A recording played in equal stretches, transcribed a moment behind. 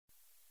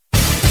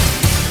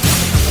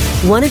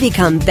Want to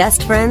become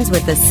best friends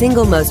with the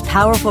single most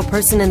powerful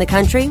person in the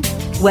country?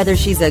 Whether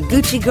she's a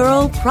Gucci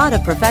girl, Prada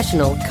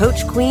professional,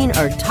 Coach queen,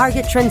 or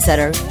Target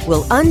trendsetter,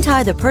 we'll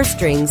untie the purse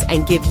strings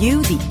and give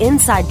you the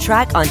inside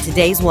track on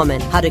today's woman.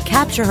 How to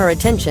capture her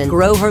attention,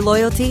 grow her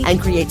loyalty,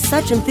 and create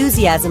such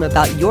enthusiasm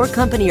about your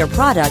company or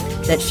product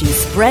that she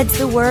spreads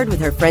the word with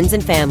her friends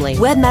and family.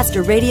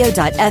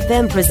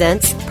 Webmasterradio.fm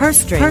presents Purse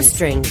Strings. Purse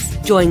Strings.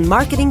 Join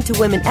Marketing to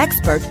Women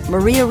expert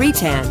Maria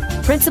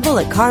Retan, principal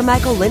at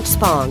Carmichael Lynch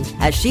Spong,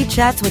 as she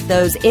chats with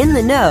those in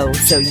the know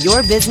so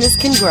your business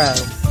can grow.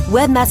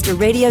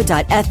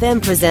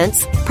 Webmasterradio.fm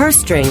presents Purse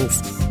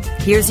Strings.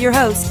 Here's your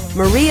host,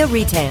 Maria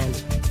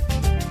Retan.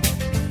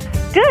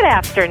 Good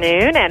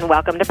afternoon and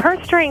welcome to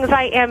Purse Strings.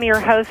 I am your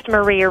host,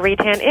 Maria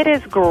Retan. It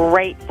is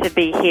great to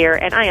be here,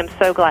 and I am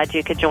so glad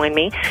you could join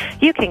me.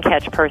 You can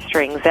catch Purse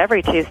Strings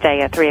every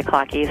Tuesday at 3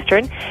 o'clock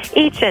Eastern.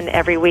 Each and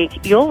every week,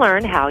 you'll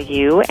learn how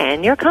you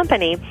and your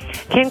company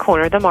can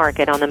corner the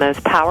market on the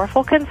most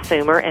powerful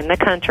consumer in the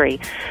country.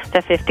 The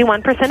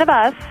 51% of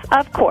us,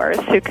 of course,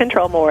 who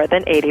control more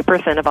than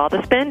 80% of all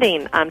the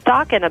spending. I'm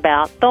talking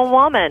about the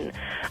woman.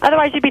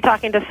 Otherwise, you'd be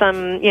talking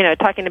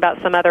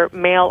about some other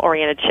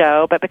male-oriented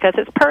show, but because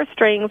it's Purse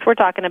Strings, we're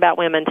talking about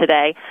women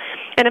today.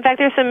 And in fact,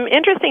 there's some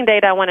interesting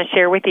data I want to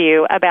share with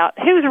you about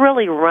who's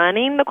really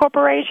running the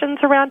corporations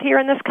around here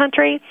in this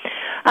country.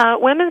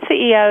 Women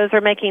CEOs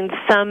are making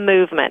some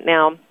movement.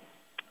 Now,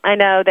 I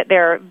know that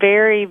there are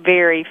very,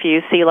 very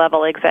few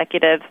C-level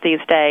executives these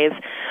days,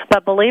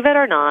 but believe it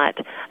or not,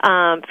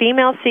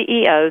 female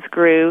CEOs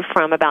grew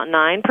from about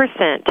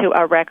 9% to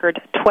a record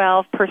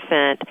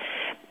 12%.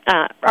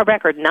 A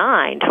record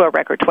 9 to a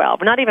record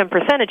 12, not even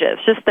percentages,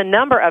 just the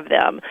number of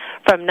them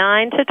from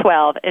 9 to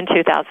 12 in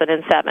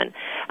 2007.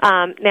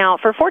 Now,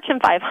 for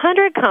Fortune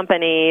 500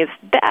 companies,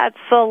 that's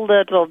a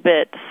little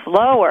bit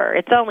slower.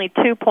 It's only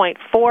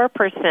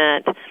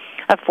 2.4%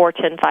 of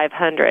Fortune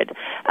 500.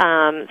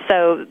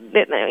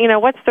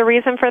 What's the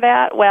reason for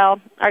that? Well,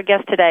 our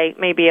guest today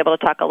may be able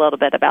to talk a little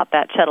bit about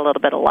that, shed a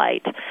little bit of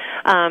light.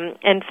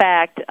 In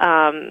fact,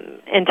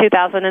 in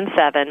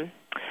 2007,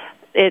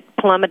 it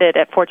plummeted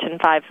at Fortune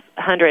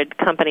 500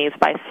 companies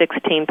by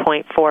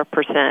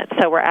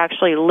 16.4%. So we're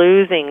actually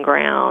losing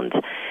ground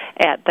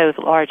at those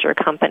larger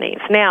companies.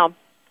 Now,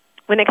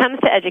 when it comes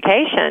to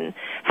education,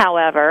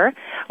 however,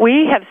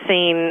 we have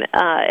seen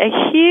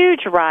a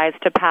huge rise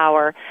to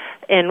power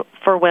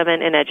for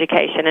women in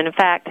education. And in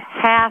fact,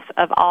 half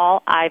of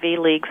all Ivy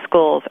League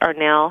schools are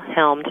now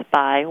helmed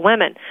by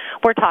women.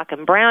 We're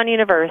talking Brown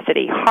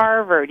University,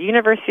 Harvard,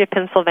 University of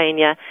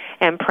Pennsylvania,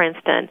 and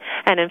Princeton.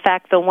 And in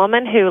fact, the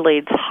woman who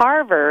leads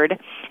Harvard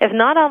is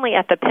not only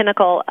at the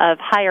pinnacle of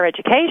higher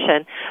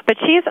education, but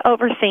she's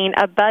overseen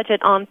a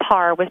budget on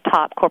par with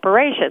top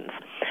corporations.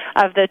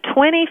 Of the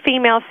 20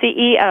 female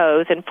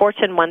CEOs in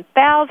Fortune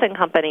 1000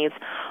 companies,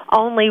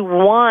 only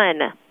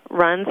one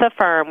runs a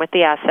firm with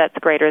the assets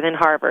greater than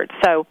Harvard.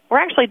 So we're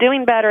actually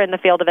doing better in the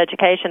field of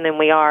education than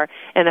we are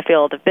in the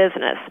field of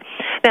business.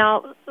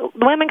 Now,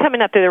 women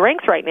coming up through the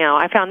ranks right now,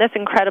 I found this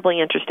incredibly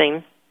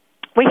interesting.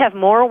 We have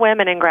more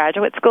women in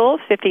graduate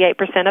schools,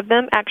 58% of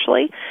them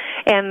actually,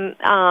 and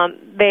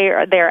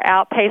they're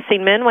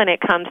outpacing men when it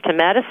comes to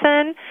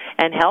medicine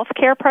and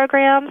healthcare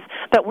programs,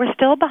 but we're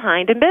still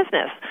behind in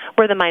business.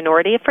 We're the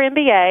minority for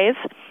MBAs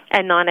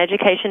and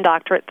non-education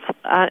doctorates.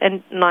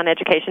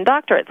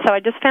 So I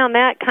just found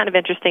that kind of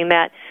interesting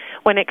that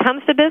when it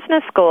comes to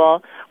business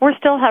school, we're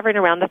still hovering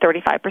around the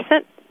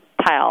 35%.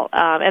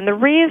 And the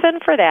reason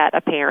for that,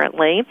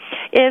 apparently,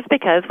 is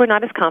because we're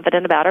not as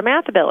confident about our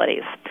math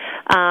abilities.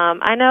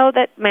 I know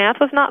that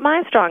math was not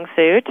my strong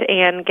suit,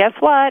 and guess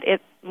what?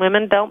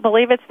 Women don't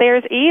believe it's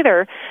theirs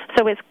either,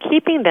 so it's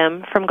keeping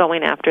them from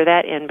going after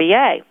that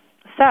MBA.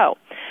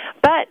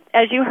 But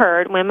as you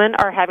heard, women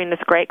are having this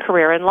great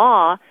career in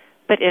law,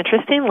 but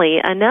interestingly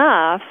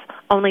enough,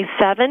 only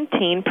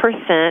 17%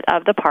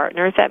 of the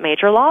partners at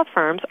major law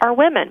firms are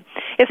women.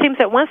 It seems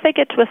that once they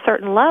get to a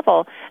certain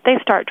level, they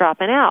start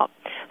dropping out.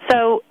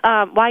 So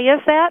why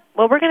is that?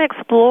 Well, we're going to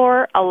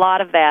explore a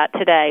lot of that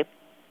today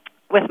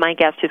with my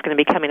guest who's going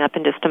to be coming up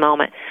in just a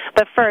moment.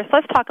 But first,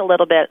 let's talk a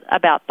little bit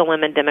about the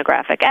women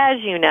demographic. As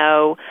you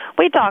know,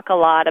 we talk a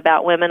lot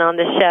about women on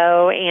the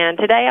show, and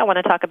today I want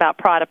to talk about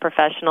Prada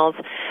professionals.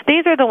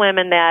 These are the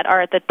women that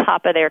are at the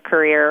top of their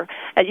career.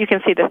 You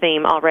can see the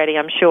theme already,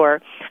 I'm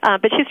sure.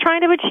 But she's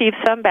trying to achieve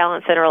some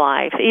balance in her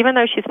life, even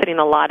though she's putting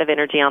a lot of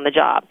energy on the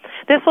job.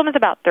 This woman's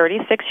about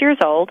 36 years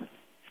old.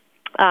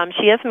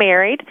 She is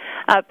married,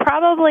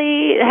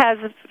 probably has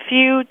a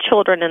few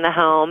children in the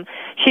home.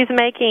 She's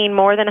making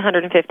more than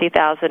 $150,000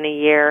 a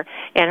year,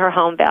 and her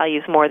home value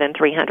is more than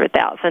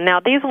 $300,000. Now,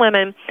 these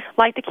women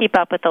like to keep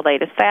up with the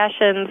latest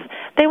fashions.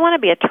 They want to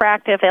be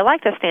attractive. They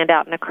like to stand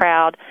out in a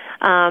crowd,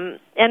 and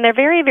they're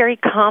very, very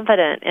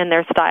confident in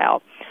their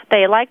style.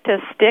 They like to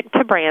stick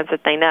to brands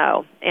that they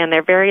know, and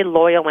they're very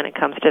loyal when it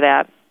comes to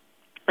that.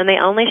 and they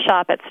only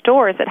shop at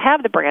stores that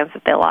have the brands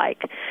that they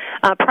like.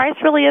 Price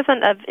really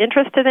isn't of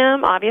interest to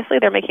them. Obviously,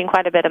 they're making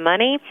quite a bit of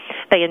money.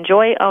 They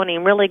enjoy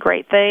owning really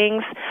great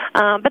things,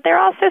 but they're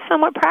also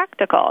somewhat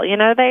practical. You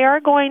know, they are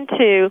going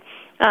to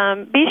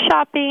be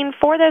shopping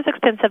for those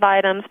expensive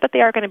items, but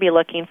they are going to be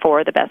looking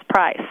for the best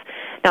price.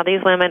 Now,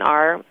 these women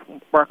are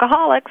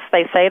workaholics.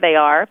 They say they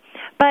are,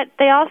 but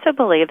they also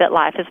believe that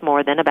life is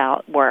more than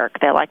about work.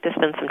 They like to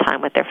spend some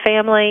time with their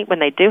family. When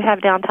they do have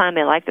downtime,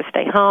 they like to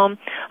stay home,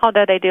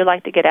 although they do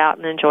like to get out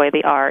and enjoy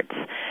the arts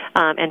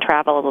and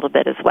travel a little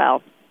bit as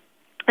well.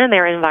 And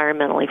they're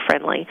environmentally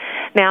friendly.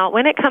 Now,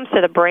 when it comes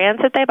to the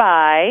brands that they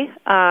buy,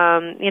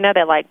 you know,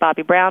 they like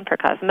Bobbi Brown for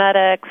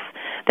cosmetics.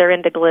 They're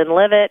into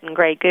Glenlivet and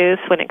Grey Goose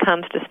when it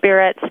comes to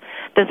spirits.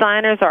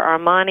 Designers are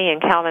Armani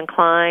and Calvin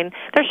Klein.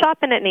 They're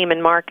shopping at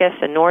Neiman Marcus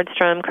and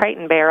Nordstrom, Crate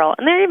 & Barrel,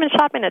 and they're even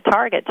shopping at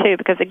Target, too,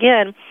 because,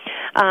 again,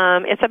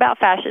 it's about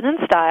fashion and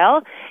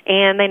style,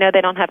 and they know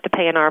they don't have to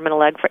pay an arm and a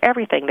leg for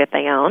everything that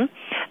they own.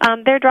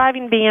 They're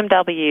driving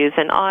BMWs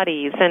and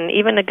Audis and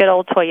even a good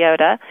old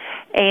Toyota.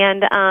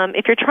 And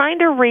if you're trying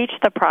to reach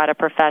the Prada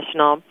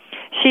professional,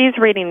 she's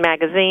reading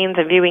magazines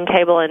and viewing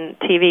cable and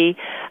TV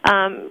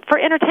for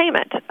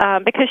entertainment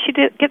because she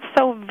gets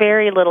so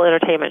very little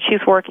entertainment.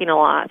 She's working a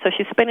lot, so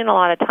she's spending a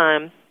lot of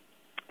time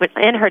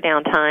in her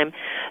downtime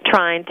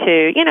trying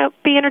to, you know,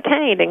 be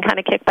entertained and kind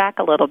of kick back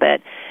a little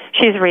bit.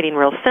 She's reading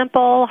Real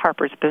Simple,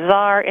 Harper's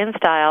Bazaar, In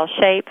Style,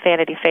 Shape,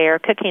 Vanity Fair,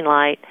 Cooking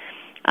Light.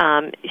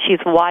 She's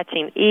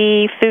watching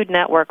E!, Food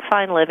Network,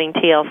 Fine Living,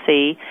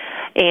 TLC,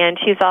 and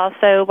she's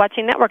also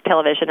watching network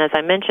television, as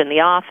I mentioned, The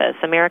Office,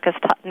 America's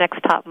Next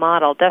Top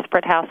Model,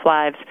 Desperate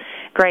Housewives,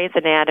 Grey's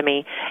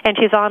Anatomy, and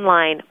she's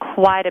online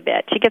quite a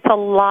bit. She gets a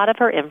lot of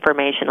her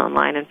information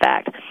online, in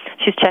fact.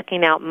 She's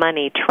checking out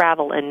money,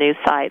 travel, and news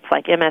sites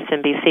like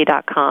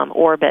MSNBC.com,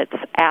 Orbitz,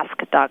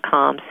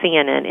 Ask.com,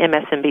 CNN,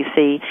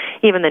 MSNBC,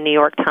 even the New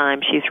York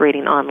Times she's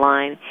reading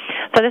online.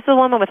 So this is a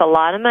woman with a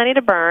lot of money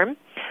to burn.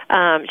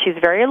 She's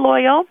very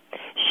loyal.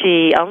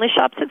 She only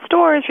shops at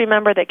stores,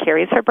 remember, that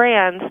carries her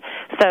brands.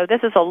 So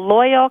this is a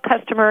loyal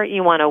customer.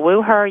 You want to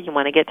woo her. You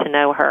want to get to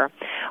know her.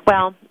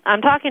 Well,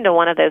 I'm talking to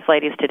one of those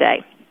ladies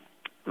today.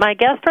 My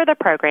guest for the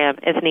program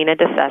is Nina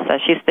DeSessa.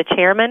 She's the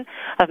chairman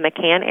of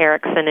McCann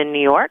Erickson in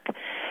New York.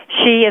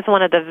 She is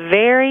one of the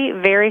very,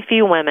 very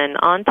few women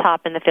on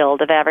top in the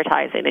field of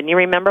advertising. And you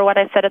remember what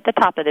I said at the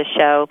top of this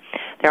show.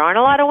 There aren't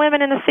a lot of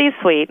women in the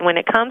C-suite. When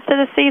it comes to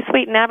the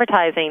C-suite and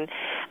advertising,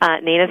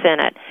 Nina's in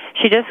it.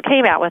 She just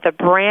came out with a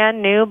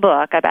brand new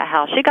book about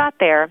how she got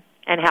there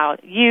and how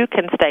you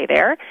can stay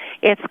there.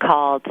 It's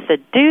called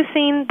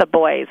Seducing the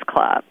Boys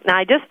Club. Now,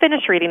 I just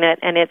finished reading it,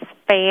 and it's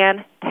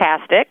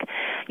fantastic.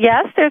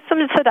 Yes, there's some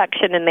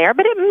seduction in there,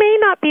 but it may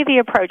not be the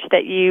approach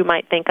that you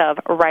might think of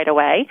right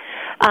away.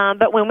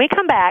 But when we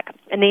come back,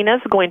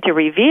 Nina's going to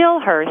reveal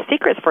her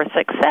secrets for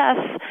success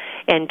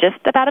in just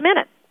about a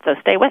minute. So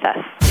stay with us.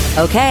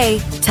 Okay,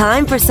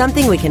 time for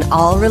something we can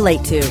all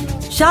relate to.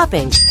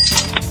 Shopping.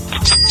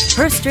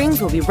 Purse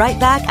Strings will be right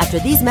back after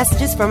these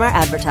messages from our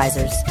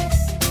advertisers.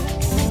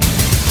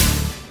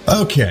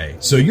 Okay,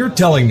 so you're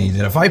telling me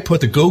that if I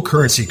put the Go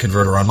Currency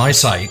Converter on my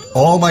site,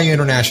 all my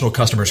international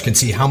customers can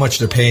see how much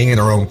they're paying in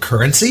their own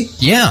currency?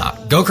 Yeah,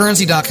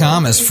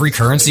 GoCurrency.com has free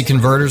currency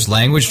converters,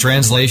 language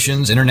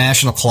translations,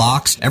 international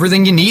clocks,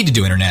 everything you need to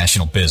do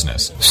international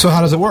business. So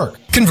how does it work?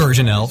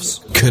 Conversion elves.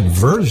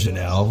 Conversion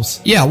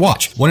elves? Yeah,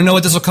 watch. Want to know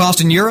what this will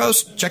cost in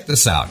euros? Check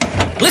this out.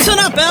 Listen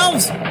up,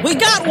 elves! We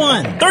got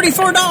one!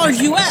 $34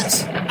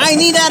 US! I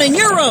need that in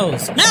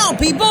euros! Now,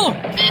 people!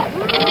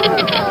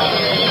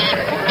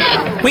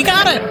 We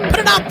got it! Put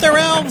it up there,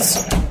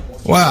 elves!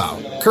 Wow,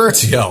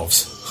 currency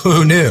elves.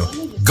 Who knew?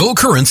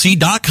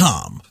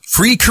 GoCurrency.com.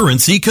 Free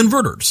currency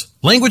converters,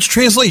 language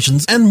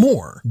translations, and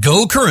more.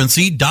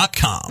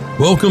 GoCurrency.com.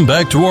 Welcome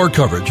back to our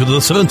coverage of the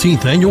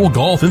 17th Annual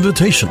Golf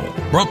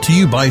Invitational, brought to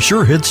you by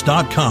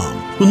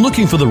SureHits.com. When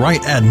looking for the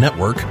right ad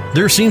network,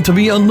 there seem to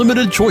be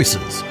unlimited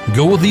choices.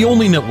 Go with the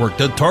only network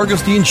that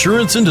targets the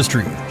insurance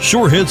industry,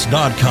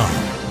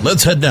 SureHits.com.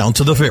 Let's head down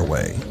to the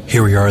fairway.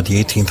 Here we are at the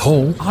 18th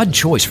hole. Odd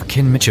choice for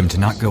Ken Mitchum to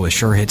not go with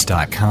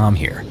SureHits.com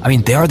here. I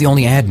mean, they are the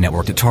only ad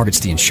network that targets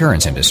the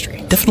insurance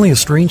industry. Definitely a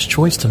strange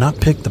choice to not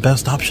pick the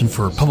best option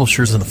for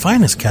publishers in the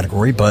finest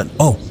category, but,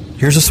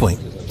 here's a swing.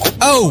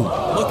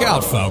 Oh, look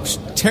out, folks.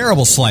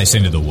 Terrible slice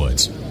into the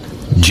woods.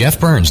 Jeff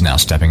Burns now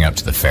stepping up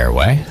to the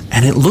fairway.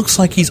 And it looks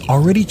like he's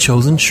already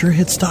chosen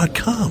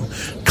SureHits.com.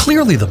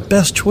 Clearly the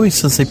best choice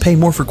since they pay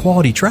more for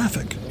quality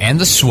traffic. And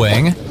the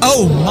swing.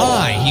 Oh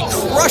my, he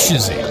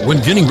crushes it.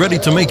 When getting ready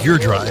to make your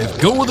drive,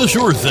 go with a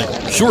sure thing.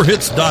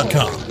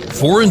 SureHits.com.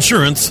 For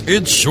insurance,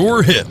 it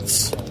sure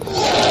hits.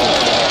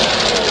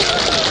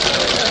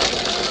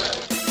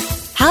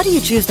 How How do you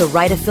choose the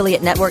right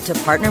affiliate network to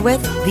partner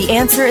with? The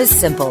answer is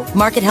simple.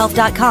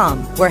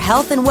 MarketHealth.com, where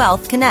health and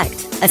wealth connect.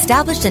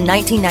 Established in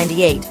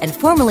 1998 and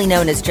formerly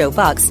known as Joe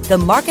Bucks, the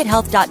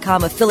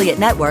MarketHealth.com affiliate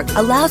network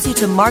allows you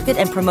to market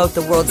and promote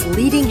the world's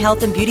leading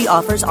health and beauty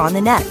offers on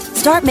the net.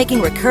 Start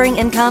making recurring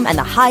income and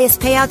the highest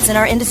payouts in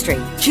our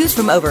industry. Choose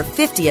from over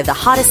 50 of the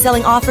hottest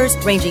selling offers,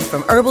 ranging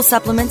from herbal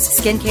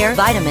supplements, skincare,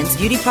 vitamins,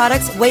 beauty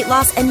products, weight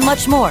loss, and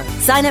much more.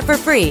 Sign up for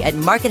free at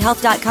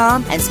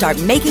MarketHealth.com and start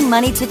making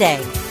money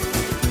today.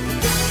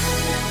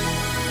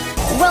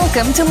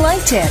 Welcome to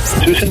Life Tips.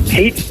 Susan,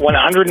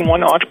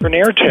 101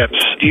 entrepreneur tips.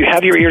 Do you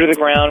have your ear to the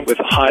ground with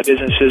hot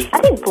businesses?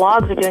 I think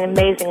blogs are doing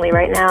amazingly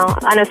right now.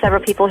 I know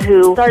several people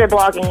who started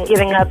blogging,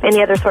 giving up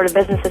any other sort of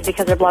businesses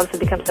because their blogs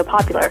have become so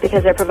popular,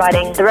 because they're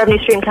providing the revenue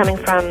stream coming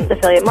from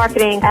affiliate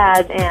marketing,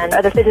 ads, and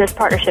other business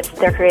partnerships that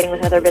they're creating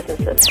with other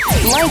businesses.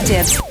 Life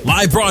Tips.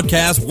 Live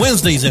broadcast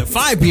Wednesdays at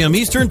 5 p.m.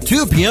 Eastern,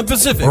 2 p.m.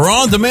 Pacific. Or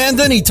on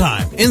demand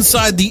anytime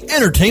inside the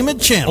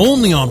Entertainment Channel.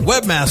 Only on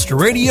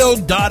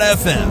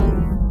WebmasterRadio.fm.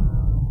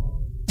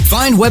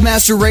 Find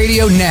Webmaster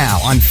Radio now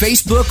on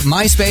Facebook,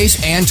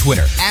 MySpace, and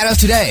Twitter. Add us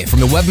today from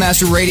the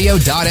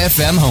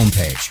WebmasterRadio.fm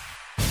homepage.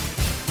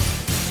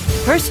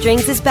 Purse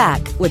Strings is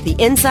back with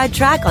the inside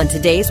track on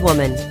today's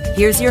woman.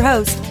 Here's your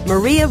host,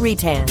 Maria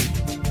Retan.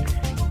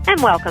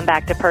 And welcome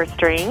back to Purse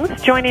Strings.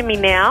 Joining me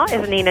now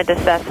is Nina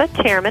DeSessa,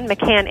 Chairman,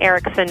 McCann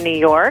Erickson, New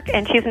York.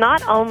 And she's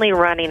not only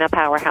running a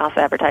powerhouse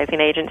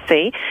advertising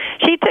agency,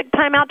 she took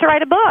time out to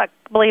write a book,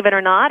 believe it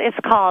or not. It's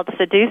called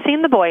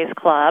Seducing the Boys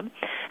Club,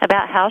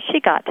 about how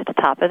she got to the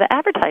top of the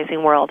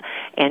advertising world.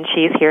 And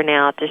she's here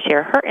now to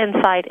share her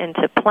insight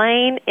into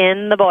playing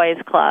in the Boys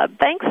Club.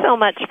 Thanks so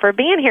much for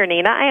being here,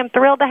 Nina. I am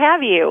thrilled to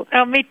have you.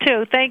 Oh, me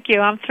too. Thank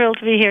you. I'm thrilled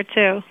to be here,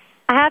 too.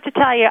 I have to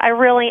tell you, I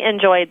really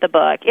enjoyed the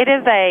book. It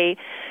is a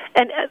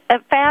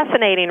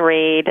fascinating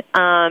read.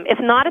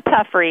 It's not a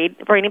tough read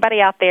for anybody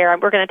out there.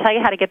 We're going to tell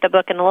you how to get the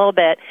book in a little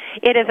bit.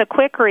 It is a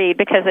quick read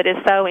because it is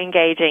so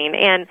engaging.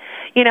 And,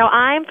 you know,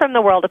 I'm from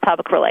the world of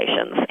public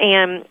relations,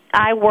 and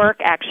I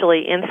work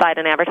actually inside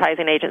an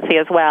advertising agency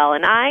as well,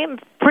 and I'm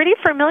pretty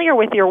familiar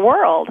with your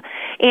world.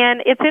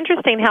 And it's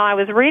interesting how I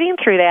was reading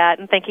through that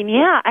and thinking,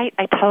 yeah,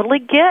 I totally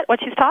get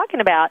what she's talking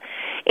about.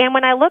 And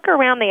when I look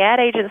around the ad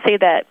agency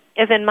that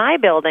is in my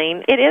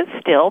building, it is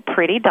still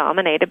pretty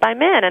dominated by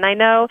men. And I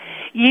know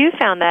you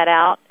found that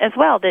out as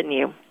well, didn't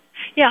you?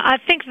 Yeah, I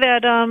think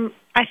that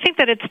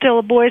it's still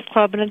a boys'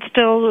 club and it's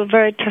still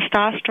very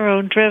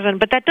testosterone-driven.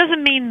 But that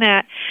doesn't mean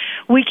that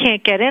we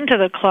can't get into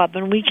the club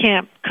and we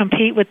can't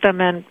compete with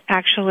them and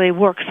actually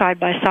work side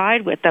by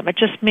side with them. It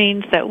just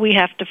means that we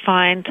have to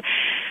find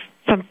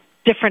some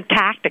different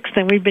tactics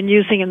than we've been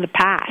using in the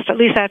past. At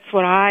least that's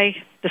what I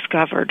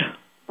discovered.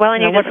 Well,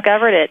 and you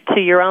discovered it to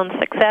your own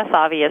success,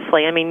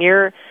 obviously. I mean,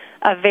 you're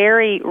a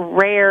very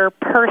rare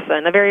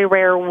person, a very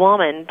rare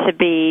woman to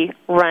be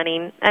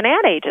running an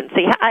ad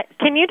agency.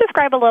 Can you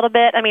describe a little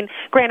bit? I mean,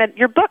 granted,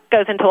 your book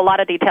goes into a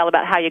lot of detail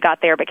about how you got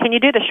there, but can you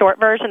do the short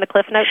version, the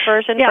Cliff Notes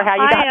version for how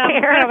you got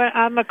there?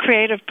 I'm a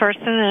creative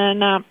person,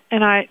 and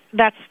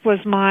that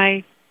was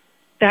my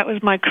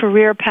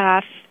career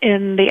path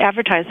in the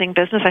advertising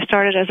business. I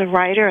started as a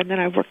writer, and then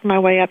I worked my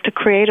way up to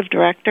creative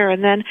director,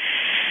 and then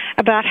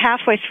about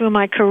halfway through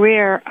my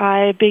career,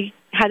 I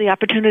had the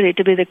opportunity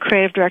to be the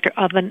creative director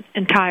of an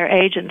entire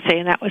agency,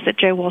 and that was at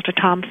J. Walter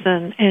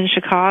Thompson in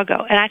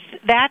Chicago. And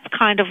that's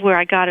kind of where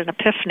I got an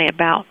epiphany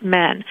about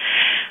men.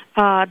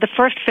 The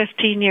first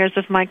 15 years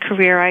of my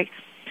career,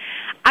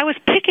 I was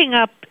picking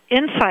up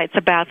insights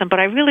about them, but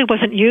I really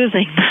wasn't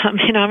using them.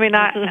 You know, I mean,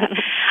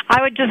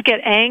 I would just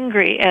get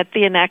angry at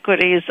the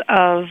inequities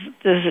of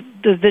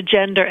the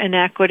gender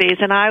inequities,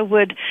 and I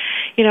would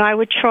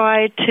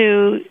try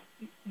to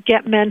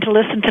get men to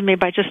listen to me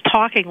by just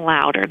talking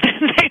louder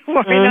than they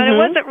were. You know, and it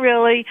wasn't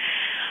really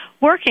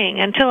working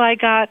until I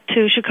got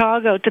to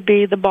Chicago to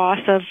be the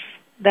boss of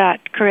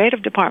that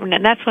creative department,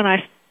 and that's when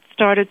I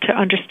started to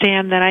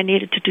understand that I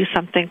needed to do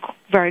something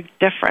very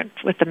different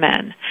with the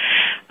men.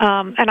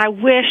 And I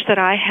wish that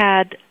I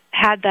had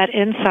that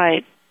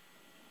insight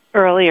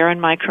earlier in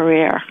my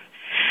career.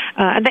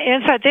 And the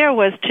insight there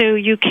was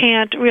you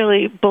can't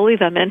really bully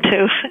them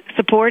into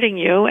supporting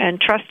you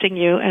and trusting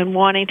you and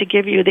wanting to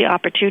give you the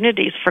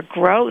opportunities for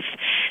growth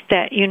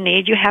that you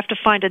need. You have to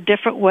find a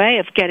different way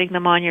of getting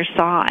them on your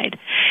side.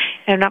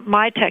 And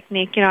my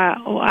technique, you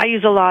know, I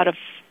use a lot of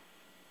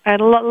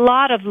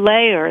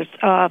layers.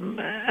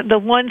 The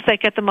ones that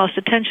get the most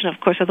attention, of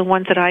course, are the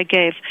ones that I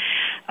gave,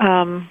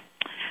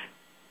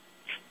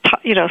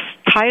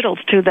 titles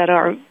to that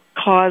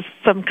cause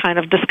some kind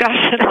of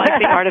discussion, like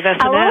the Art of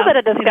S&M. A little bit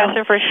of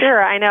discussion, for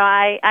sure. I know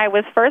I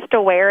was first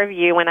aware of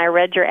you when I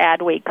read your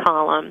Adweek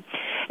column,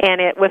 and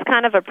it was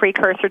kind of a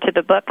precursor to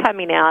the book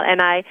coming out.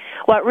 And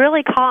what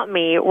really caught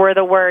me were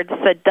the words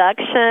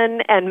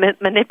seduction and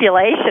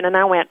manipulation. And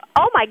I went,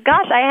 oh my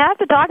gosh, I have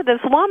to talk to this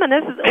woman.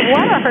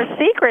 What are her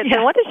secrets,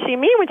 and what does she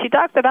mean when she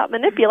talks about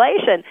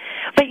manipulation?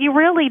 But you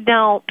really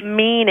don't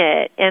mean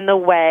it in the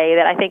way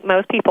that I think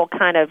most people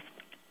kind of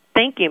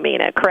think you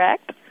mean it,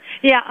 correct?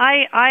 Yeah,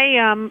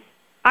 I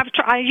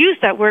I use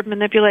that word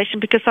manipulation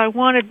because I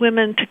wanted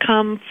women to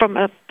come from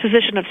a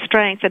position of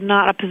strength and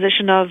not a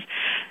position of,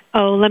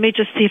 oh, let me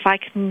just see if I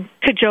can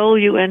cajole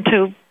you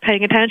into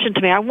paying attention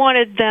to me. I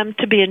wanted them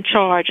to be in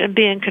charge and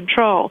be in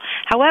control.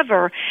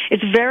 However,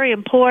 it's very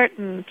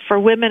important for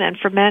women and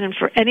for men and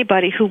for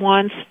anybody who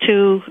wants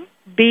to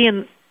be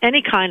in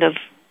any kind of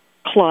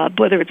club,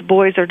 whether it's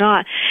boys or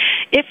not.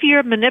 If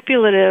you're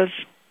manipulative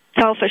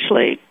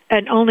selfishly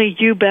and only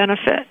you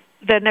benefit,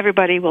 then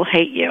everybody will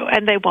hate you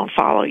and they won't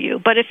follow you.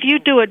 But if you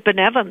do it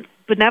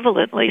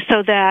benevolently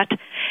so that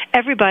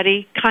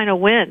everybody kind of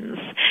wins,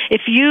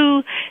 if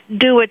you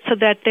do it so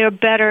that they're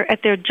better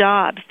at their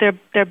jobs,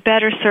 they're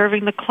better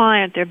serving the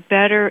client, they're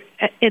better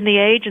in the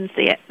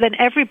agency, then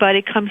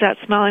everybody comes out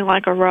smelling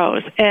like a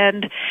rose.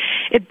 And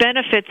it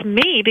benefits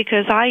me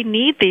because I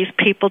need these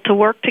people to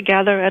work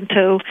together and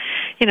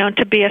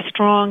to be a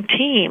strong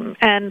team.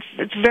 And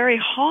it's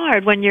very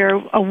hard when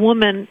you're a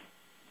woman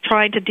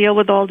trying to deal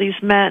with all these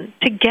men,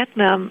 to get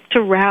them,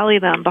 to rally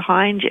them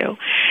behind you,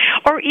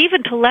 or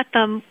even to let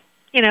them,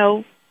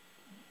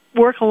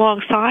 work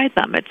alongside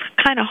them. It's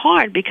kind of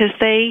hard because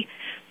they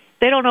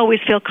don't always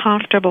feel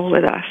comfortable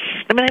with us.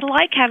 I mean, they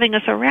like having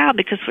us around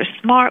because we're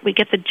smart, we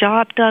get the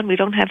job done, we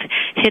don't have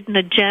hidden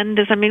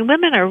agendas. I mean,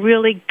 women are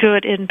really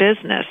good in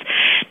business.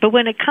 But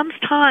when it comes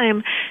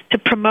time to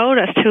promote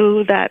us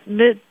to that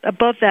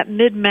above that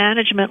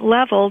mid-management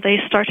level, they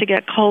start to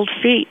get cold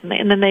feet,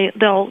 and then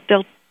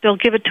they'll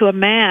give it to a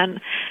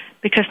man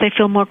because they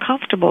feel more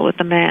comfortable with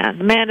the man.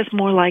 The man is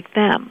more like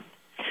them.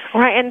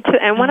 Right,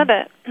 and one of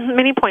the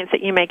many points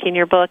that you make in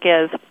your book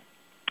is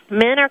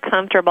men are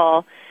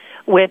comfortable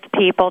with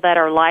people that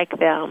are like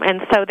them.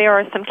 And so there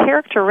are some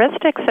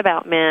characteristics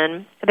about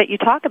men that you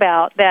talk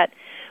about that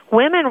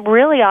women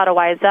really ought to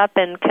wise up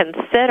and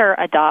consider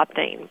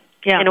adopting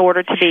in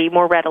order to be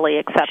more readily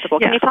acceptable.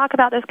 Can you talk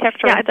about those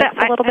characteristics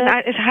a little bit?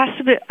 It has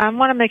to be. I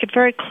want to make it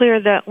very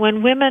clear that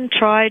when women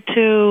try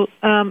to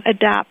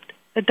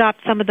adopt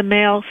some of the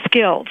male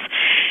skills,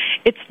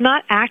 it's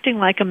not acting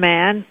like a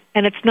man,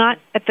 and it's not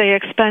at the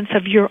expense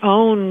of your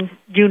own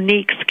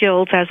unique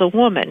skills as a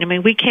woman. I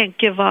mean, we can't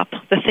give up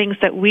the things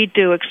that we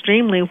do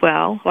extremely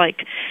well, like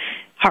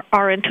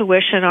our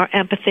intuition, our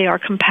empathy, our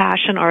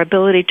compassion, our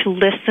ability to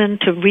listen,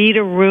 to read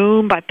a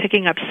room by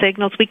picking up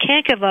signals. We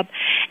can't give up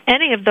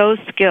any of those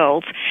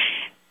skills.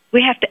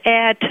 We have to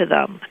add to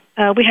them.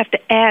 We have to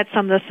add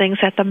some of the things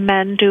that the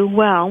men do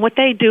well. What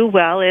they do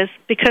well is,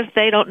 because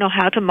they don't know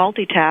how to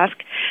multitask,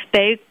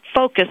 they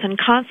focus and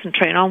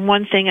concentrate on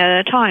one thing at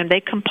a time.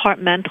 They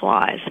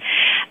compartmentalize.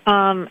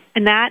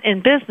 And that,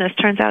 in business,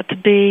 turns out to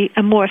be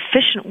a more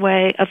efficient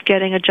way of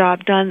getting a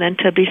job done than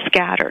to be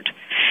scattered.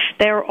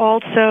 They're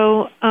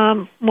also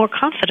more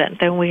confident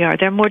than we are.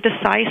 They're more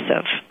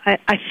decisive.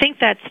 I think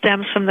that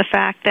stems from the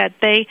fact that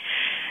they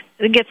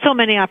get so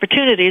many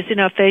opportunities.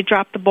 If they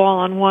drop the ball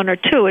on one or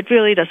two, it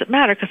really doesn't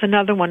matter because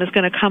another one is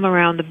going to come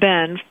around the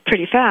bend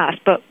pretty fast.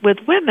 But with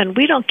women,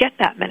 we don't get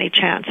that many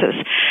chances.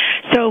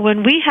 So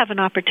when we have an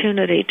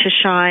opportunity to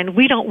shine,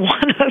 we don't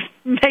want to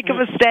make a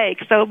mistake.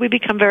 So we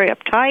become very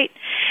uptight,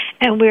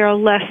 and we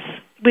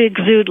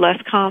exude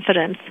less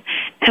confidence,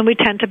 and we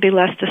tend to be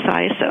less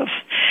decisive.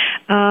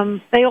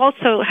 They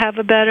also have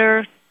a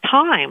better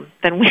time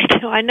than we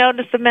do. I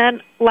noticed the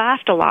men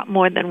laughed a lot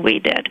more than we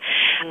did.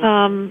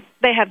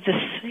 They have this,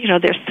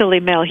 their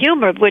silly male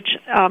humor, which,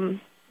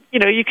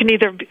 you can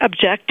either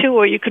object to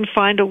or you can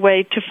find a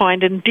way to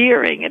find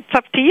endearing. It's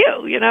up to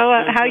you,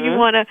 how you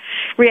want to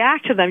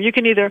react to them. You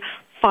can either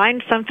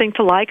find something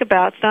to like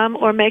about them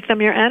or make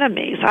them your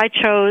enemies. I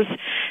chose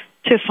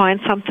to find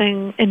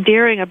something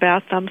endearing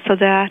about them so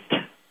that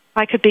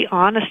I could be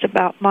honest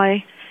about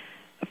my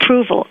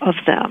approval of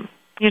them.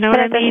 You know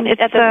what I mean? At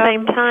the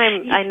same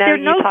time, I know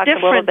you talked a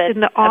little bit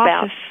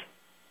about.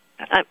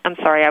 I'm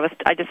sorry,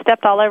 I just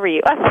stepped all over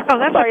you. Oh,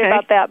 that's sorry okay.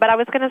 about that. But I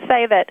was going to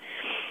say that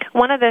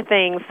one of the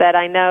things that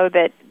I know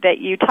that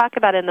you talk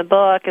about in the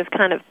book is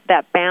kind of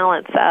that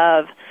balance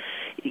of,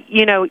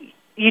 you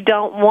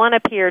don't want to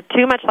appear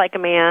too much like a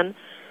man.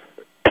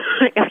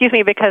 Excuse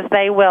me, because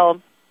they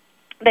will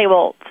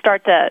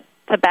start to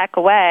back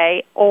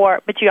away,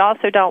 but you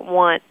also don't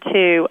want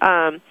to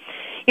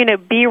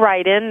be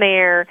right in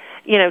there,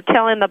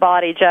 telling the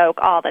body joke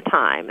all the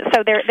time.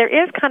 So there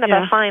is kind of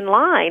a fine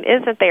line,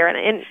 isn't there?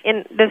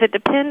 And does it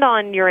depend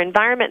on your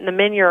environment and the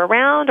men you're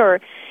around, or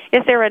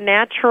is there a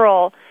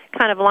natural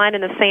kind of line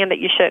in the sand that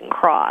you shouldn't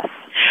cross?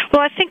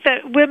 Well, I think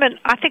that women,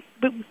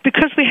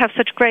 because we have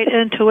such great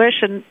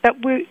intuition, that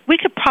we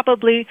could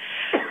probably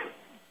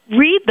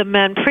read the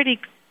men pretty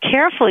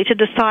carefully to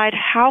decide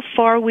how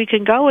far we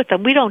can go with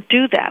them. We don't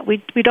do that.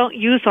 We don't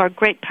use our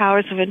great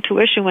powers of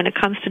intuition when it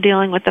comes to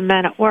dealing with the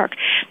men at work.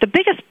 The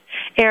biggest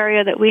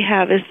area that we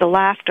have is the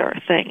laughter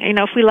thing.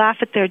 If we laugh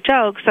at their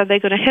jokes, are they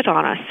going to hit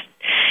on us?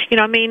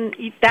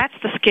 That's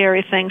the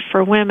scary thing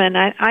for women.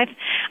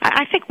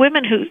 I think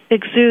women who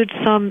exude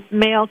some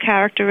male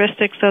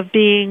characteristics of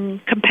being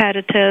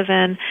competitive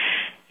and,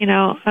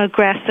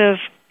 aggressive,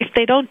 if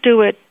they don't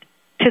do it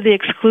to the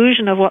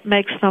exclusion of what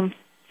makes them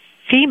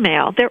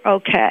female, they're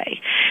okay.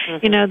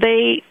 Mm-hmm.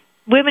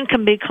 women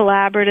can be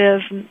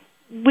collaborative.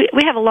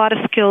 We have a lot of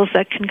skills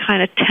that can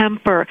kind of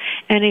temper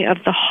any of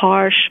the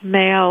harsh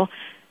male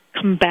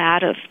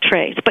combative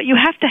traits. But you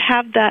have to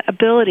have that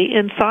ability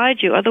inside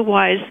you.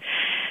 Otherwise,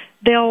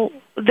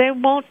 they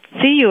won't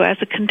see you as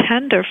a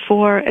contender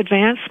for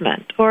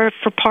advancement or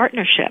for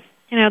partnership.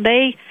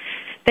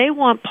 They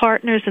want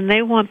partners, and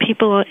they want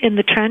people in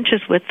the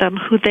trenches with them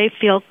who they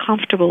feel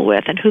comfortable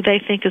with and who they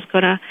think is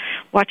going to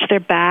watch their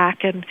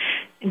back and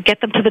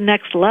get them to the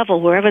next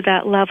level, wherever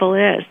that level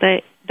is.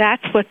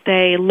 That's what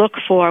they look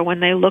for when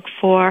they look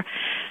for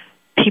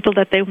people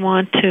that they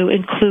want to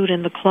include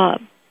in the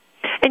club.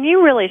 And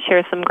you really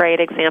share some great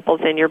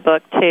examples in your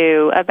book,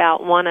 too,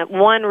 about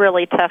one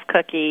really tough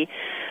cookie.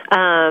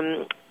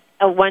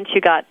 Once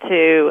you got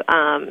to,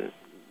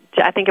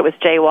 I think it was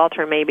Jay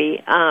Walter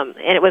maybe, and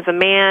it was a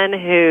man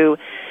who,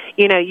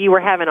 you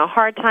were having a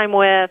hard time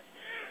with,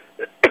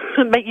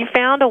 but you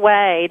found a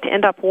way to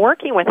end up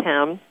working with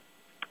him.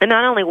 And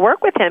not only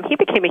work with him, he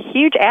became a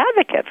huge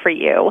advocate for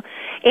you.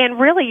 And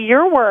really,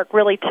 your work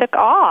really took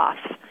off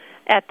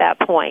at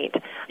that point.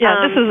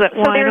 Yeah, this is at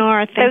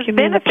Y&R. I think you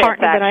mean the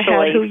partner that I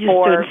had who used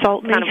to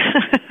insult me. Kind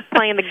of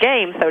playing the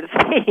game, so to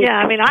speak. Yeah,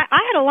 I mean, I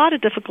had a lot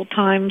of difficult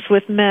times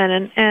with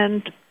men,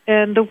 and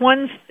the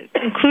ones,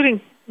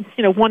 including,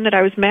 one that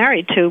I was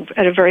married to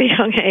at a very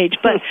young age.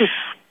 But,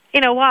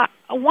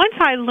 once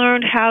I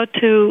learned how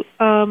to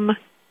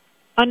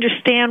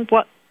understand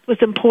what was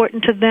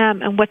important to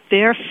them and what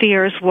their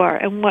fears were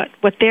and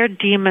what their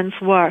demons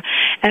were,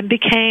 and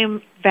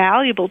became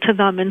valuable to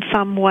them in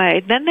some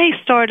way, then they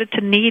started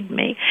to need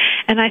me.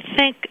 And I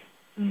think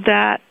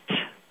that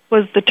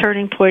was the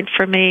turning point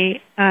for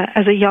me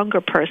as a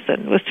younger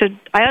person.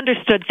 I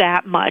understood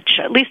that much.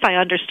 At least I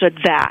understood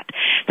that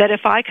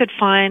if I could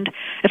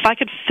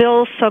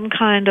fill some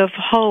kind of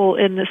hole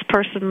in this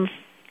person's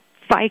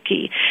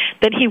psyche,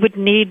 then he would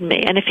need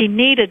me. And if he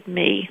needed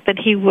me, then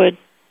he would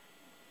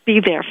be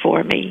there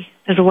for me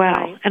as well.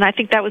 Right. And I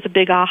think that was a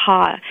big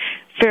aha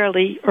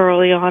fairly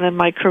early on in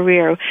my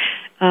career.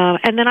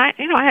 And then I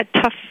had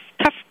tough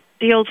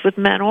deals with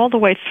men all the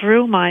way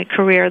through my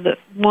career. The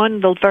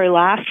very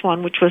last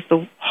one, which was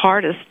the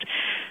hardest,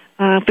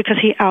 because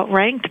he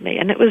outranked me.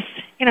 And it was,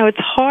 it's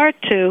hard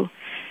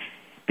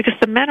because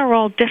the men are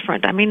all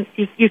different. I mean,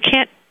 you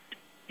can't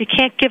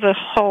give a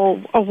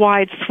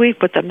wide sweep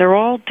with them. They're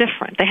all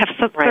different. They have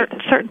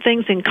certain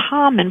things in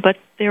common, but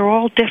they're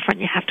all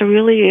different. You have to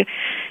really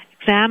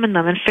examine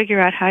them and figure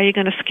out how you're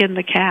going to skin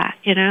the cat,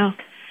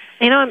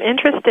 I'm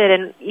interested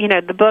in,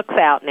 the book's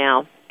out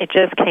now. It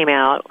just came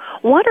out.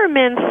 What are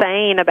men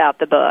saying about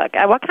the book?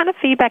 What kind of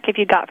feedback have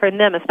you got from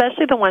them,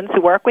 especially the ones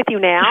who work with you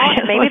now,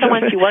 and maybe the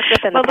ones you worked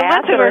with in the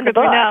past? The ones who work with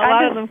me now, a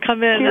lot of them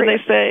come in and they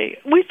say,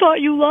 "We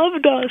thought you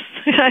loved us."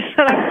 I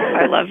said,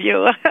 "I love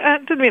you."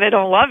 It didn't mean I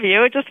don't love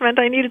you. It just meant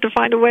I needed to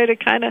find a way to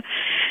kind of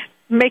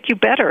make you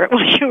better at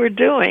what you were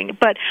doing.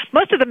 But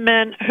most of the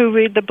men who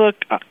read the book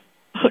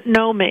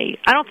know me.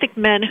 I don't think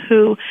men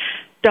who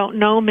don't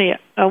know me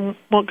are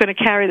going to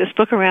carry this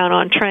book around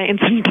on trains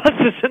and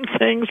buses and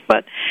things,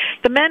 but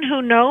the men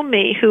who know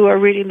me who are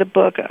reading the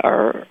book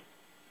are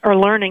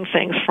learning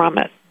things from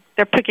it.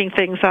 They're picking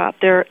things up.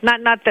 They're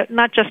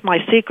not just my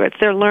secrets.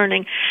 They're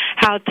learning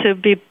how to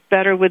be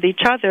better with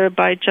each other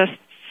by just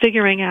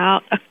figuring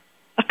out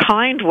a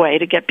kind way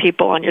to get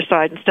people on your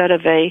side instead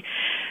of a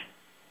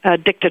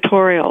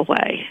dictatorial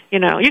way.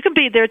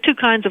 There are two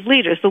kinds of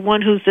leaders: the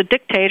one who's a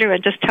dictator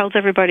and just tells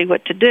everybody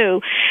what to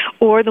do,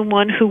 or the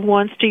one who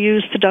wants to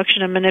use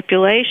seduction and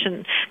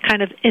manipulation,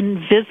 kind of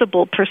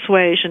invisible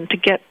persuasion,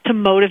 to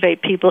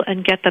motivate people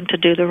and get them to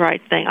do the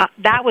right thing.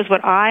 That was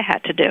what I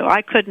had to do.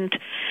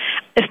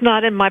 It's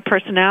not in my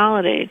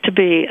personality to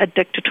be a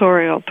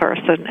dictatorial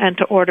person and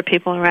to order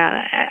people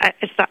around.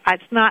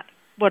 It's not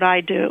what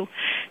I do.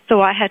 So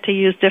I had to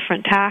use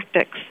different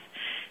tactics,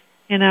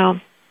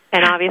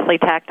 And obviously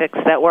tactics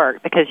that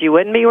work, because you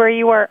wouldn't be where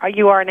you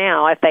are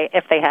now if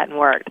they hadn't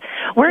worked.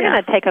 We're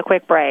going to take a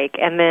quick break,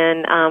 and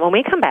then when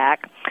we come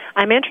back,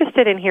 I'm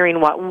interested in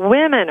hearing what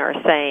women are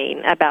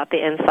saying about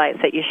the insights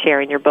that you share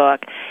in your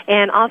book,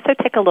 and also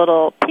take a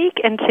little peek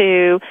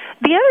into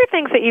the other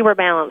things that you were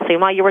balancing.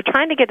 While you were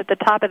trying to get at the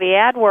top of the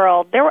ad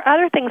world, there were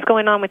other things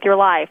going on with your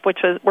life, which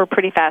were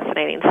pretty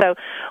fascinating. So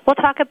we'll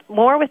talk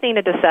more with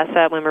Nina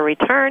DeSessa when we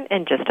return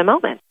in just a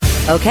moment.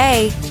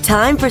 Okay,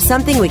 time for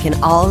something we can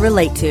all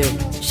relate to.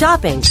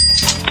 Shopping.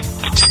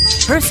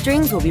 Purse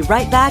Strings will be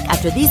right back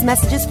after these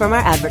messages from our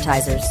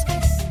advertisers.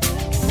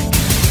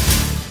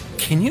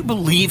 Can you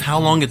believe how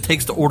long it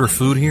takes to order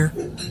food here?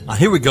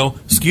 Here we go.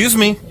 Excuse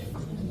me.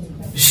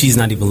 She's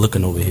not even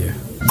looking over here.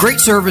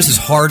 Great service is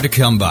hard to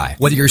come by,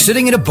 whether you're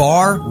sitting in a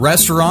bar,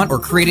 restaurant, or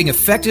creating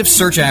effective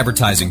search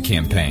advertising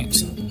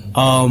campaigns.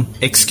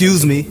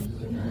 Excuse me.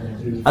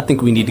 I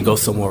think we need to go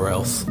somewhere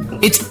else.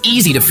 It's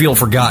easy to feel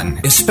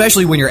forgotten,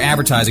 especially when your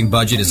advertising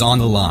budget is on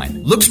the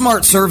line.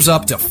 LookSmart serves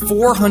up to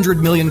 400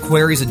 million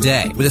queries a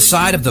day with a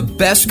side of the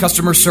best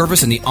customer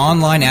service in the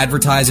online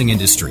advertising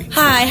industry.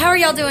 Hi, how are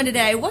y'all doing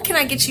today? What can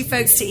I get you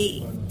folks to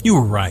eat? You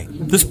were right.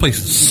 This place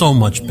is so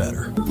much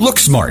better. Look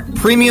Smart,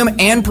 premium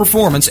and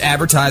performance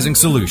advertising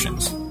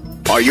solutions.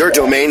 Are your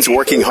domains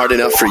working hard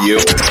enough for you?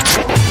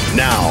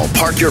 Now,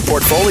 park your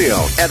portfolio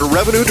at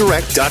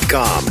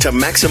RevenueDirect.com to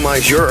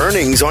maximize your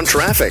earnings on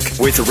traffic.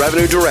 With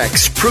Revenue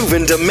Direct's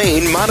proven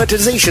domain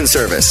monetization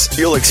service,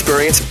 you'll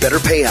experience better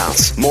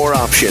payouts, more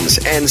options,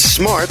 and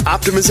smart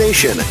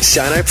optimization.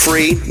 Sign up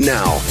free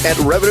now at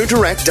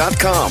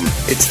RevenueDirect.com.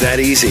 It's that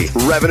easy.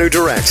 Revenue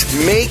Direct.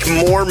 Make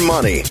more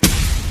money.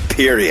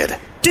 Period.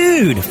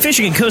 Dude,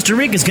 fishing in Costa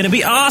Rica is going to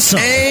be awesome.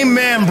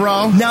 Amen,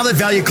 bro. Now that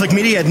Value Click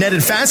Media had netted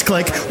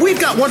FastClick, we've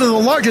got one of the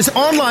largest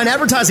online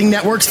advertising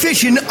networks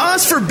fishing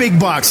us for big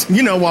bucks.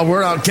 You know, while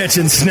we're out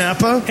catching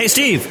snapper. Hey,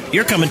 Steve,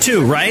 you're coming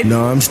too, right?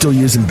 No, I'm still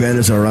using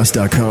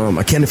Banners.us.com.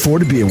 I can't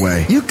afford to be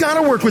away. You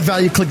got to work with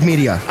Value Click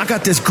Media. I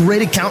got this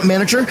great account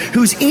manager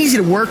who's easy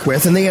to work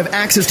with, and they have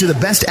access to the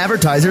best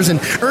advertisers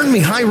and earn me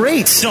high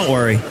rates. Don't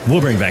worry.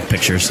 We'll bring back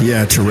pictures.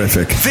 Yeah,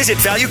 terrific. Visit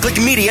Value Click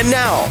Media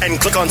now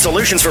and click on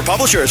Solutions for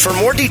Publishers for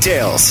more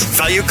details.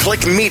 Value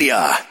Click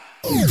Media.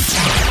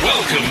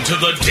 Welcome to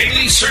the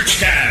Daily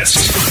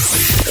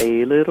Searchcast.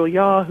 Hey, little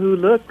Yahoo,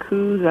 look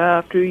who's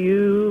after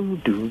you.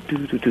 Do,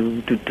 do, do,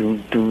 do, do, do,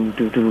 do,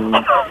 do, do.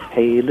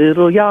 Hey,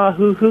 little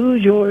Yahoo,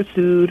 who's your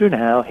suitor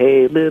now?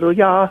 Hey, little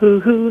Yahoo,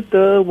 who's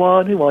the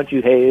one who wants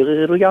you? Hey,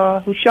 little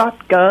Yahoo,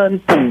 shotgun,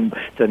 boom.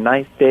 It's a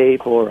nice day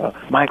for a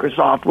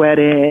Microsoft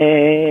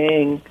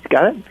wedding.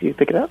 Got it? You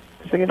pick it up?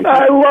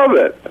 I love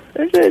it.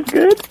 It's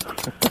good.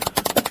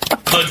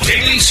 The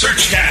Daily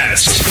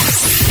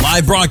Searchcast.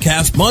 Live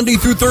broadcast Monday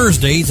through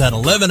Thursdays at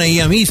 11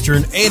 a.m.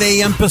 Eastern, 8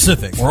 a.m.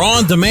 Pacific. Or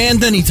on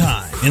demand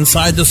anytime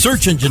inside the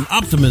Search Engine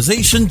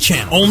Optimization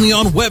channel. Only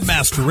on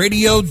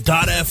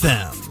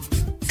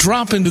WebmasterRadio.fm.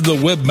 Drop into the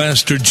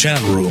Webmaster chat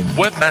room.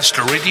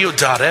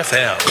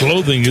 WebmasterRadio.fm.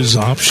 Clothing is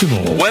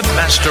optional.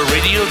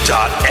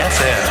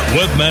 WebmasterRadio.fm.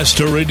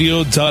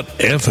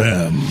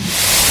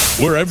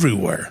 WebmasterRadio.fm. We're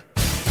everywhere.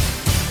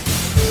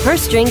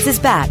 Purse Strings is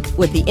back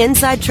with the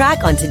inside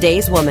track on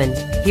today's woman.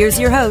 Here's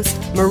your host,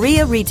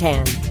 Maria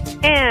Retan.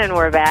 And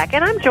we're back,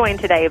 and I'm joined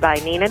today by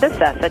Nina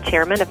DeSessa,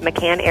 chairman of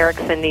McCann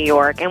Erickson New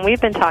York, and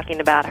we've been talking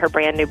about her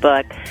brand new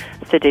book,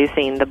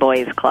 Seducing the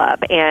Boys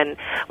Club. And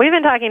we've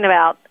been talking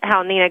about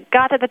how Nina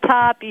got to the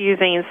top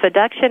using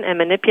seduction and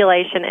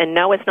manipulation, and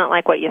no, it's not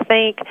like what you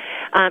think.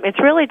 It's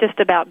really just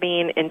about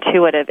being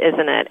intuitive,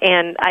 isn't it?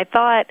 And I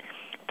thought,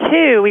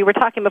 too, we were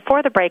talking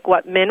before the break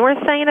what men were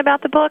saying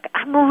about the book.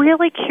 I'm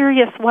really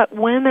curious what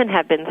women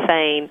have been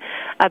saying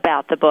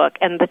about the book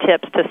and the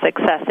tips to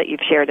success that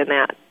you've shared in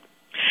that.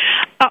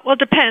 Well, it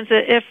depends.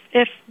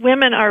 If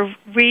women are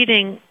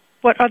reading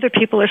what other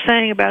people are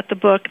saying about the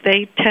book,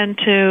 they tend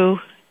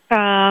to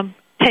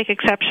take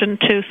exception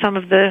to some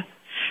of the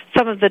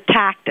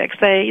tactics.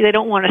 They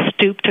don't want to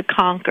stoop to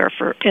conquer,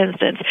 for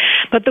instance.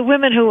 But the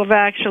women who have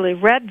actually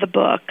read the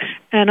book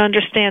and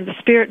understand the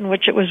spirit in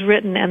which it was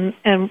written and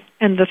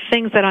the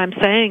things that I'm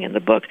saying in the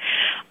book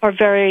are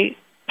very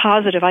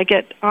positive.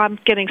 I'm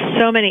getting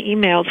so many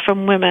emails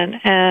from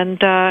women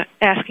and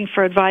asking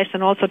for advice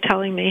and also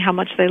telling me how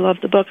much they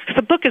love the book. Because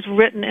the book is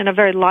written in a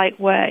very light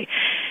way.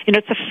 You know,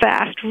 it's a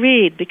fast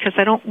read because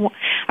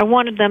I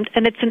wanted them,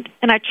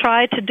 and I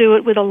tried to do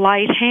it with a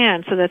light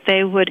hand so that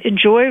they would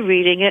enjoy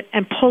reading it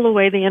and pull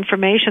away the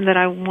information that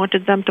I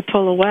wanted them to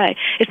pull away.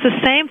 It's the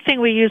same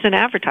thing we use in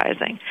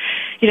advertising.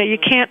 You know, you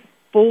can't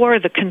bore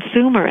the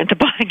consumer into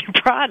buying your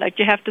product.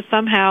 You have to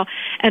somehow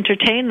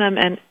entertain them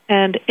and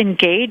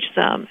engage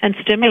them and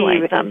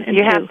stimulate them.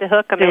 You have to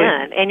hook them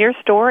in. And your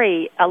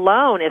story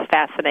alone is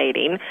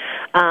fascinating,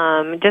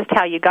 just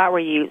how you got where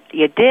you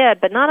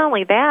did. But not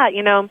only that,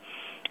 you know,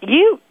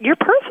 your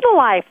personal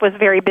life was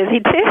very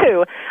busy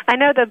too. I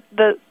know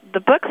the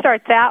book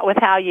starts out with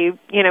how you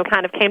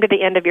kind of came to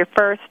the end of your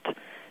first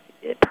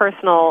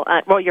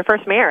your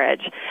first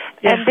marriage.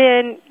 Yeah. And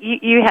then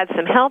you had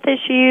some health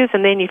issues,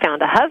 and then you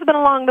found a husband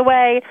along the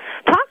way.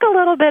 Talk a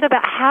little bit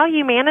about how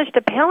you managed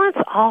to balance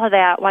all of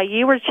that while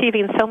you were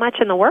achieving so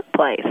much in the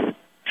workplace.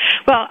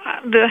 Well,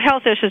 the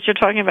health issues you're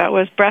talking about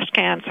was breast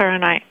cancer,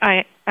 and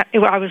I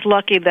was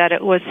lucky that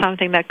it was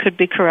something that could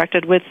be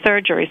corrected with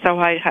surgery. So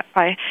I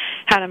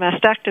had a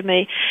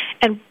mastectomy,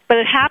 but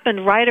it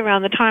happened right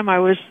around the time I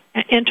was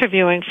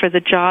interviewing for the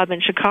job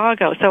in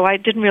Chicago. So I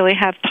didn't really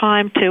have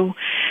time to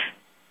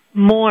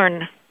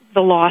mourn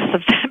the loss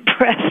of that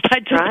breast. I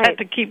just had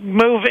to keep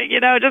moving,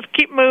 just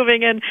keep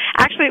moving. And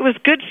actually it was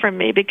good for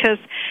me because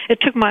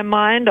it took my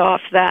mind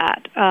off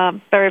that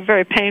very,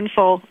 very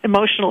painful,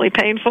 emotionally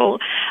painful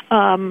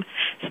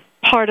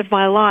part of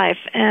my life.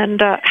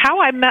 And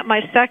how I met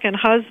my second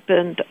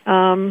husband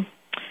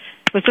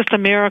was just a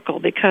miracle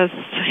because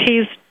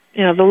he's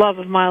the love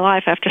of my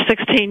life after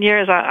 16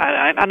 years.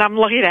 And I'm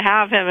lucky to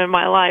have him in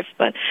my life.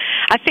 But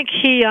I think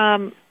he...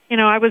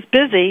 I was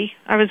busy.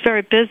 I was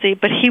very busy,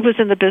 but he was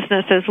in the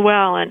business as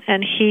well,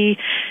 and he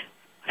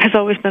has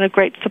always been a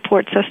great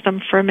support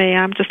system for me.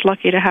 I'm just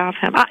lucky to have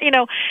him.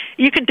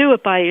 You can do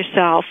it by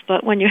yourself,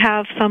 but when you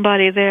have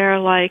somebody there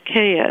like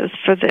he is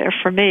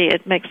for me,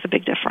 it makes a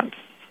big difference.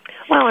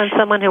 Well, and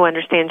someone who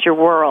understands your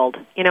world.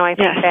 You know, I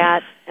think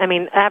that, I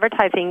mean,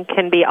 advertising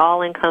can be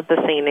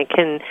all-encompassing. It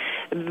can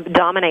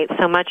dominate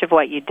so much of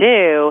what you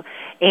do,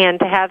 and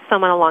to have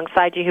someone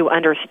alongside you who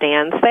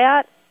understands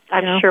that,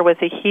 I'm sure was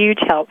a huge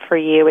help for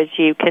you as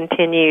you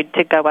continued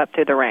to go up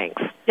through the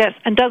ranks. Yes,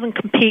 and doesn't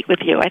compete with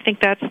you. I think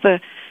that's the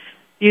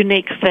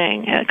unique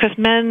thing, because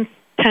men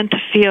tend to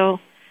feel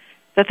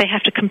that they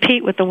have to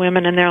compete with the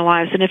women in their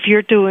lives, and if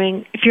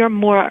you're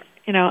more,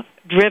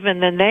 driven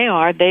than they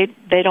are, they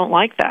don't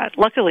like that.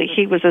 Luckily,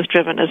 he was as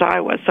driven as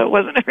I was, so it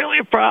wasn't really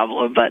a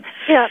problem. But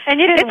yeah, and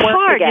you didn't it's work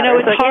hard. Together,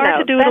 It's hard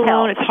to do it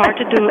alone. Helps. It's hard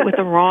to do it with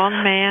the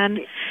wrong man.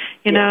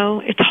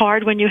 It's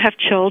hard when you have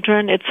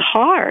children. It's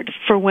hard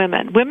for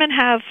women. Women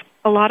have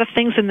a lot of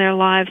things in their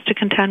lives to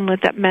contend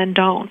with that men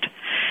don't.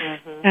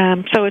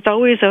 Mm-hmm. So it's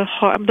always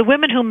the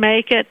women who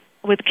make it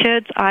with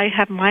kids.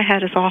 My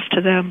head is off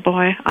to them.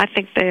 Boy, I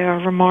think they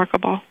are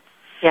remarkable.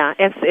 Yeah,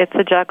 it's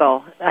a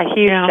juggle, a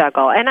huge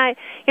juggle. And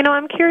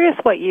I'm curious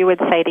what you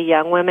would say to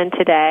young women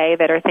today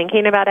that are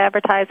thinking about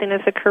advertising as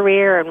a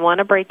career and want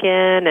to break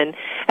in. And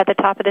at the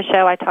top of the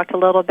show, I talked a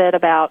little bit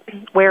about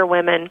where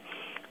women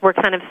were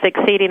kind of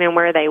succeeding and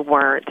where they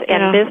weren't.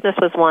 And business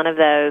was one of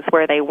those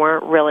where they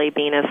weren't really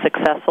being as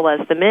successful as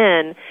the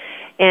men.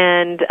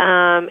 And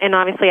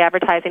obviously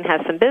advertising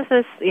has some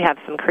business, you have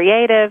some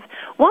creative.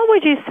 What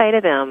would you say to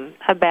them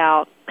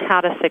about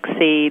how to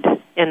succeed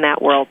in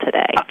that world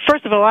today?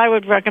 First of all, I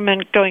would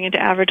recommend going into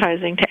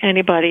advertising to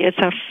anybody. It's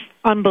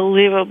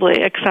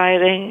unbelievably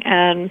exciting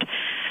and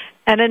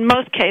in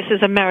most cases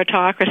a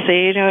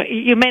meritocracy.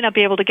 You may not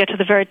be able to get to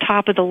the very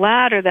top of the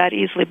ladder that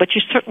easily, but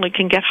you certainly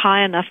can get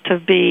high enough to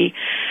be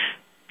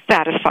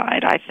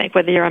satisfied, I think,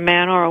 whether you're a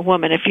man or a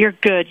woman. If you're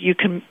good,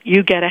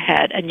 you get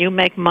ahead and you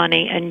make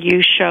money and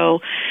you show,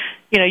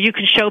 you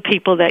can show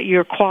people that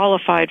you're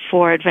qualified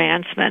for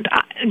advancement.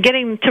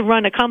 Getting to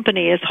run a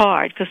company is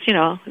hard because,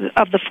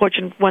 of the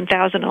Fortune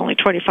 1000, only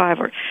 25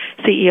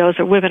 CEOs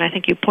are women. I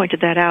think you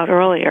pointed that out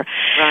earlier.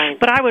 Right.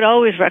 But I would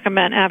always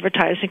recommend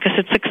advertising because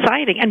it's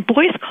exciting. And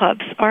boys'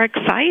 clubs are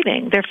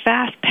exciting. They're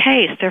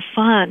fast-paced. They're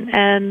fun.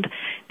 And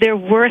they're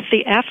worth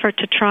the effort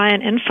to try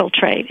and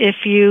infiltrate if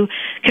you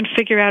can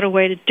figure out a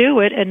way to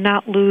do it and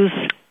not lose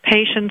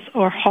patience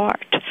or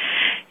heart.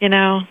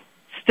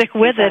 Stick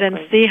with it and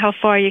see how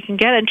far you can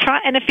get. And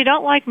try. And if you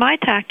don't like my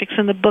tactics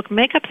in the book,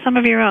 make up some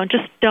of your own.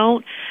 Just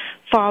don't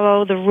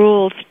follow the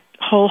rules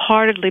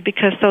wholeheartedly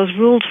because those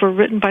rules were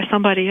written by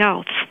somebody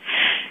else.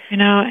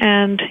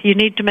 And you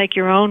need to make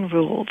your own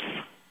rules.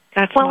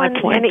 That's my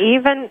point.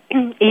 And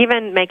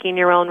even making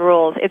your own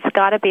rules, it's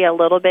got to be a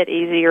little bit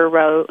easier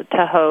row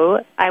to hoe,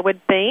 I would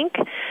think,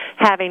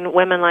 having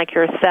women like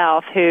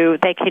yourself who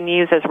they can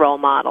use as role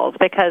models,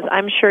 because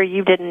I'm sure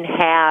you didn't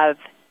have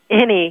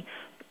any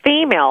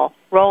female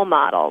role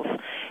models,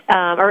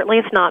 or at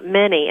least not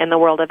many in the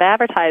world of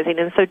advertising.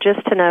 And so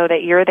just to know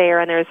that you're there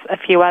and there's a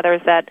few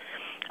others that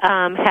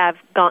have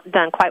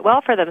done quite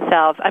well for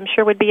themselves, I'm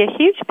sure would be a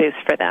huge boost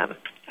for them.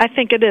 I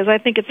think it is. I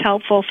think it's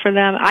helpful for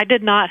them. I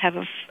did not have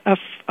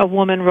a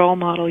woman role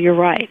model. You're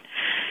right.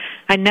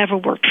 I never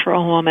worked for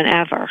a woman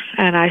ever,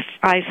 and I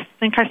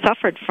think I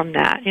suffered from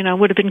that. It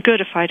would have been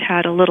good if I'd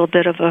had a little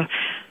bit of a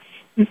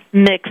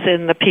mix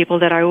in the people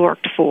that I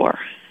worked for.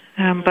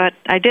 But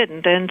I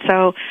didn't, and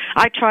so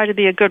I try to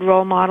be a good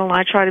role model, and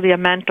I try to be a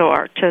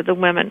mentor to the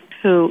women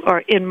who are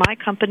in my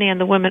company and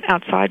the women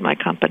outside my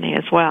company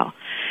as well.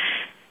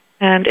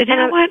 And you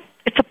know what?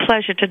 It's a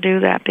pleasure to do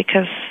that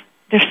because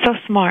they're so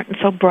smart and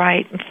so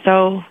bright and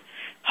so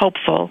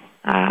hopeful.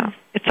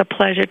 It's a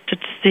pleasure to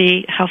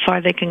see how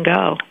far they can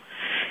go.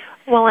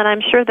 Well, and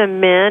I'm sure the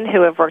men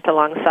who have worked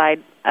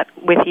alongside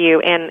with you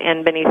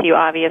and beneath you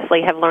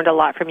obviously have learned a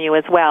lot from you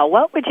as well.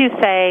 What would you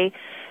say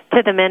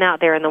to the men out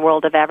there in the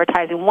world of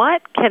advertising?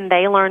 What can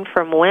they learn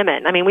from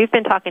women? I mean, we've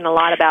been talking a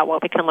lot about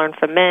what we can learn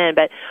from men,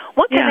 but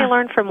what can they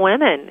learn from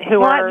women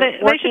who are working with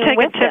them? They should take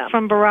a tip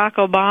from Barack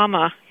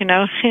Obama.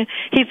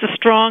 He's a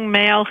strong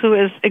male who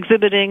is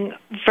exhibiting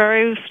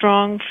very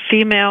strong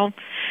female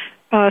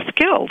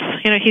skills.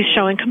 He's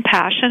showing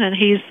compassion, and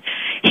he's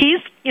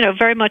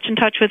very much in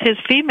touch with his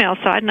female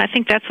side, and I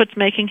think that's what's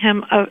making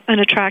him an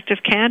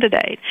attractive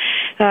candidate.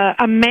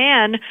 A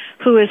man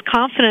who is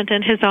confident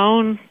in his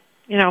own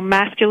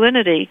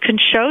masculinity can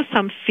show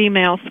some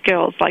female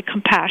skills like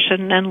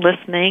compassion and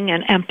listening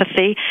and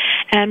empathy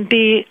and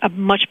be a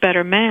much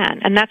better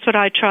man. And that's what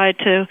I tried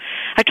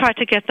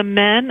to get the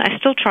men, I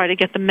still try to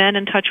get the men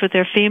in touch with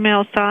their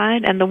female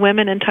side and the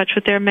women in touch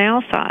with their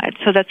male side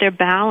so that they're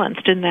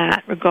balanced in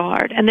that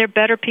regard. And they're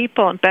better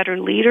people and better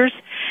leaders,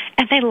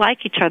 and they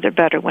like each other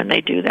better when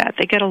they do that.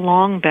 They get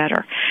along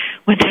better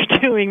when they're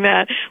doing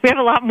that. We have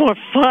a lot more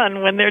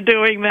fun when they're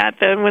doing that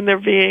than when they're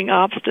being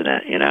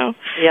obstinate,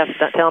 Yes,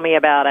 tell me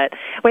about it.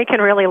 We can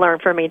really learn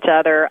from each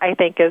other, I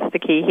think, is the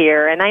key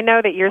here. And I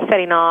know that you're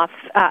setting off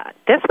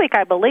this week,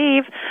 I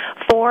believe,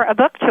 for a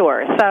book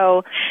tour.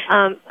 So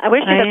I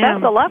wish you the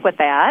best of luck with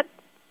that.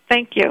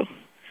 Thank you.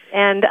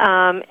 And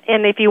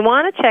if you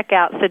want to check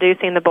out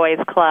Seducing the Boys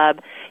Club,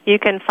 You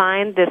can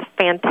find this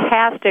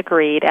fantastic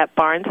read at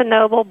Barnes &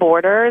 Noble,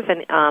 Borders,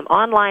 and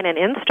online and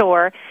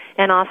in-store,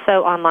 and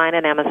also online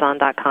at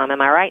Amazon.com. Am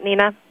I right,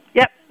 Nina?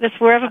 Yep, that's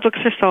wherever books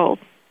are sold.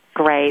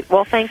 Great.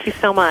 Well, thank you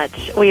so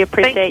much. We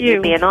appreciate you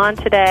being on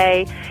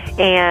today,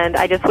 and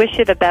I just wish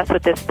you the best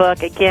with this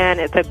book. Again,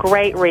 it's a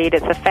great read.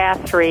 It's a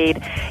fast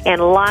read,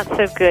 and lots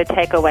of good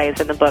takeaways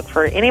in the book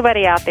for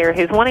anybody out there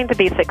who's wanting to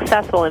be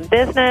successful in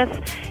business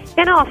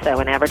and also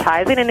in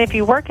advertising. And if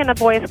you work in a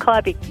boys'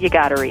 club, you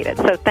got to read it.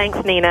 So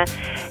thanks, Nina.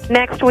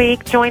 Next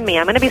week, join me.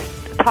 I'm going to be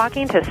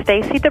talking to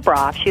Stacy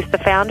DeBroff. She's the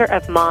founder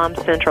of Mom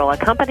Central, a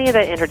company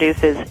that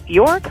introduces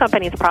your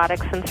company's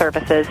products and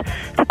services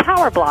to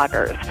power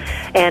bloggers.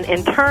 And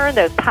in turn,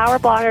 those power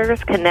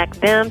bloggers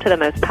connect them to the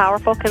most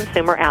powerful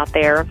consumer out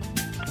there.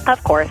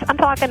 Of course, I'm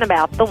talking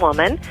about the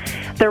woman.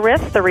 The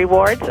risks, the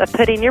rewards of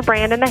putting your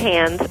brand in the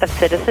hands of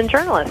citizen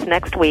journalists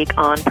next week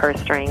on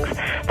Purse Strings.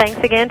 Thanks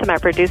again to my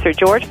producer,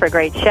 George, for a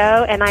great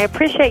show, and I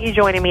appreciate you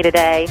joining me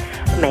today.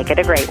 Make it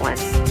a great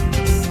one.